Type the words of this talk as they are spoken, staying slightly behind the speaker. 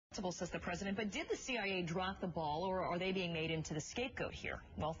Says the president, but did the CIA drop the ball, or are they being made into the scapegoat here?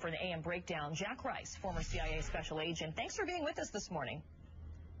 Well, for the AM breakdown, Jack Rice, former CIA special agent, thanks for being with us this morning.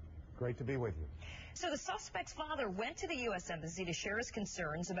 Great to be with you. So the suspect's father went to the U.S. Embassy to share his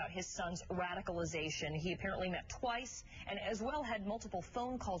concerns about his son's radicalization. He apparently met twice and as well had multiple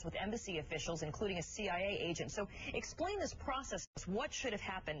phone calls with embassy officials, including a CIA agent. So explain this process. What should have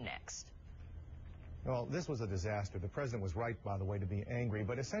happened next? Well, this was a disaster. The president was right, by the way, to be angry,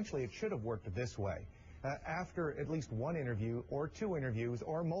 but essentially it should have worked this way. After at least one interview or two interviews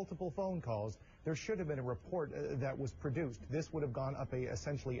or multiple phone calls, there should have been a report that was produced. This would have gone up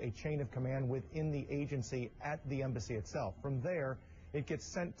essentially a chain of command within the agency at the embassy itself. From there, it gets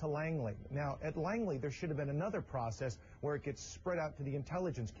sent to Langley. Now, at Langley, there should have been another process where it gets spread out to the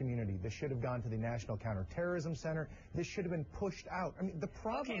intelligence community. This should have gone to the National Counterterrorism Center. This should have been pushed out. I mean, the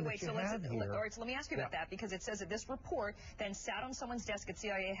problem that you have here... All right, so let me ask you about that, because it says that this report then sat on someone's desk at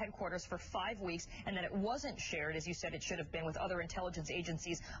CIA headquarters for 5 weeks, and that it wasn't shared, as you said it should have been, with other intelligence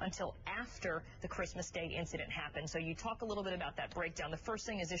agencies until after the Christmas Day incident happened. So you talk a little bit about that breakdown. The first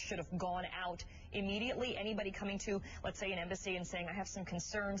thing is this should have gone out immediately. Anybody coming to, let's say, an embassy and saying, I have some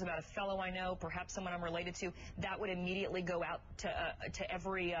concerns about a fellow I know, perhaps someone I'm related to, that would immediately go out to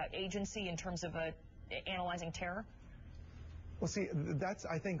every agency in terms of analyzing terror? Well, see,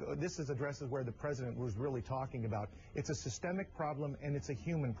 I think this addresses where the president was really talking about. It's a systemic problem and it's a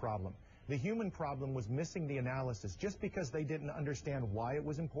human problem. The human problem was missing the analysis. Just because they didn't understand why it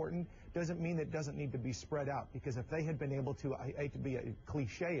was important doesn't mean it doesn't need to be spread out. Because if they had been able to, I hate to be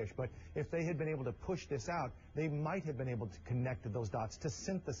cliche-ish, but if they had been able to push this out, they might have been able to connect those dots, to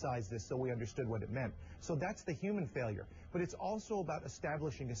synthesize this so we understood what it meant. So that's the human failure. But it's also about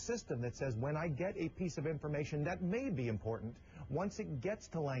establishing a system that says when I get a piece of information that may be important, once it gets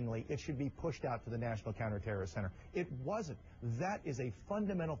to Langley, it should be pushed out to the National Counterterrorism Center. It wasn't. That is a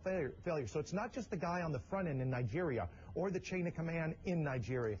fundamental failure. So it's not just the guy on the front end in Nigeria or the chain of command in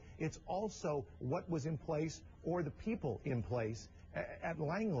Nigeria. It's also what was in place or the people in place at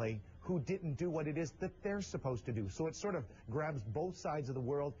Langley who didn't do what it is that they're supposed to do. So it sort of grabs both sides of the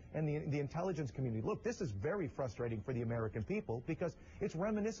world and the intelligence community. Look, this is very frustrating for the American people because it's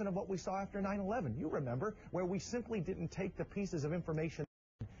reminiscent of what we saw after 9/11. You remember, where we simply didn't take the pieces of information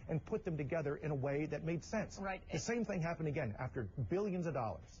and put them together in a way that made sense. Right. The same thing happened again after billions of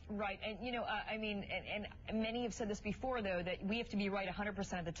dollars. Right. And, you know, I mean, and many have said this before, though, that we have to be right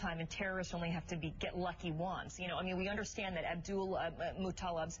 100% of the time, and terrorists only have to get lucky once. You know, I mean, we understand that Abdul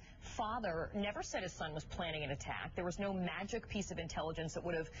Muttalib's father never said his son was planning an attack. There was no magic piece of intelligence that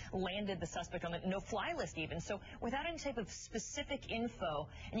would have landed the suspect on the no-fly list even. So without any type of specific info,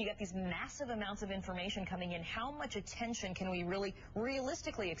 and you got these massive amounts of information coming in, how much attention can we really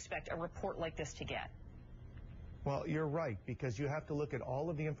realistically expect a report like this to get? Well, you're right, because you have to look at all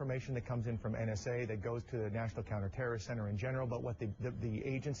of the information that comes in from NSA, that goes to the National Counterterrorism Center in general, but what the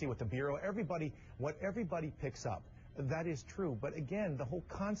agency, what the Bureau, what everybody picks up. That is true. But again, the whole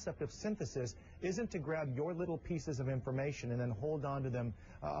concept of synthesis isn't to grab your little pieces of information and then hold on to them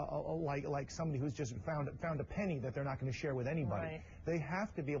like somebody who's just found a penny that they're not going to share with anybody. Right. They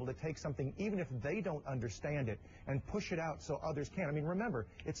have to be able to take something, even if they don't understand it, and push it out so others can. I mean, remember,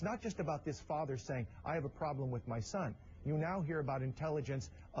 it's not just about this father saying, I have a problem with my son. You now hear about intelligence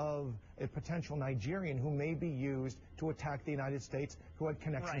of a potential Nigerian who may be used to attack the United States, who had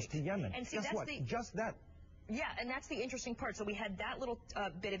connections to Yemen. And see, guess what? Just that. Yeah, and that's the interesting part. So we had that little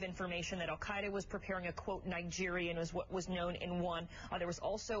bit of information that al-Qaeda was preparing a, quote, Nigerian, was what was known in one. There was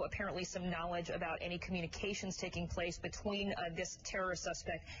also apparently some knowledge about any communications taking place between this terrorist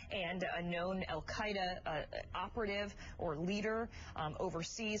suspect and a known al-Qaeda operative or leader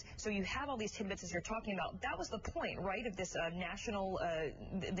overseas. So you have all these tidbits as you're talking about. That was the point, right, of this national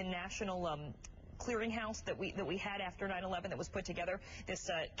clearinghouse that we had after 9/11 that was put together, this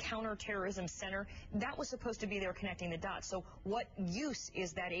counterterrorism center. That was supposed to be there connecting the dots. So what use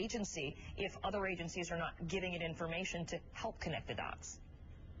is that agency if other agencies are not giving it information to help connect the dots?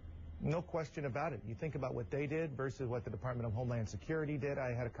 No question about it. You think about what they did versus what the Department of Homeland Security did.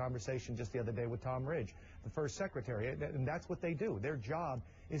 I had a conversation just the other day with Tom Ridge, the first secretary, and that's what they do. Their job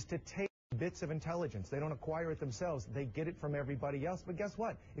is to take bits of intelligence. They don't acquire it themselves. They get it from everybody else. But guess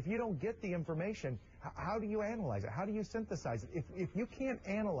what? If you don't get the information, how do you analyze it? How do you synthesize it? If you can't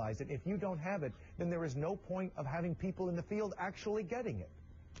analyze it, if you don't have it, then there is no point of having people in the field actually getting it.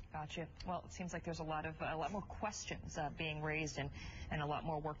 Gotcha. Well, it seems like there's a lot more questions being raised and a lot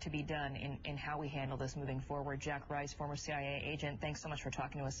more work to be done in how we handle this moving forward. Jack Rice, former CIA agent, thanks so much for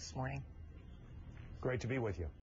talking to us this morning. Great to be with you.